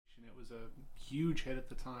was a huge hit at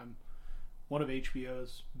the time. One of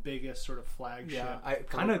HBO's biggest sort of flagship. Yeah, I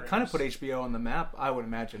kind of put HBO on the map. I would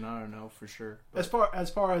imagine. I don't know for sure. But. As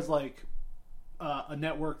far as like a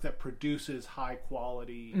network that produces high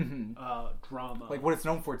quality drama, like what it's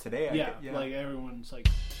known for today. Yeah, like everyone's like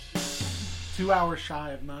 2 hours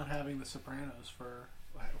shy of not having The Sopranos for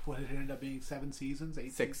what it ended up being 7 seasons,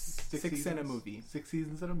 6 seasons in a movie. 6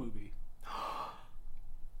 seasons in a movie.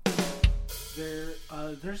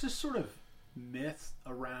 There's this sort of myth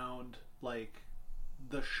around like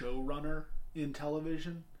the showrunner in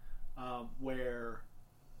television, where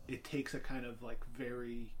it takes a kind of like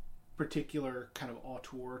very particular kind of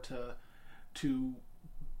auteur to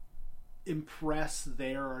impress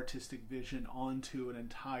their artistic vision onto an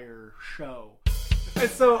entire show. And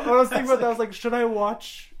so I was thinking about that. I was like, should I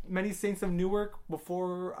watch Many Saints of Newark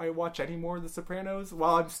before I watch any more of The Sopranos?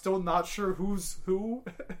 While I'm still not sure who's who.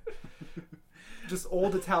 Just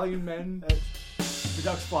old Italian men. The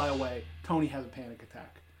ducks fly away. Tony has a panic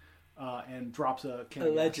attack. And drops a can of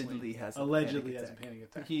Allegedly gasoline. has a panic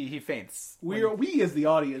attack. He faints. We as the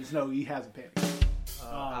audience know he has a panic attack.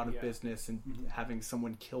 Out of business and having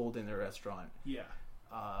someone killed in their restaurant. Yeah.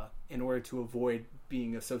 In order to avoid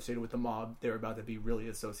being associated with the mob, they're about to be really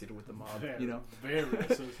associated with the mob. Very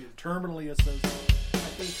associated, terminally associated. I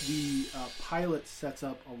think the pilot sets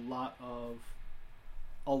up a lot of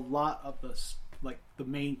the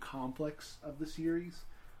main complex of the series.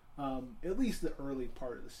 At least the early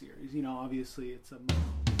part of the series. Obviously it's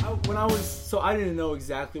I didn't know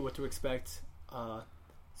exactly what to expect.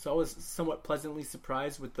 So I was somewhat pleasantly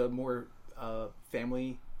surprised with the more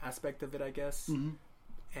family aspect of it, I guess. Mm-hmm.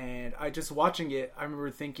 And I just watching it, I remember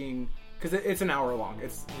thinking, because it's an hour long.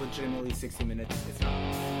 It's legitimately 60 minutes. It's not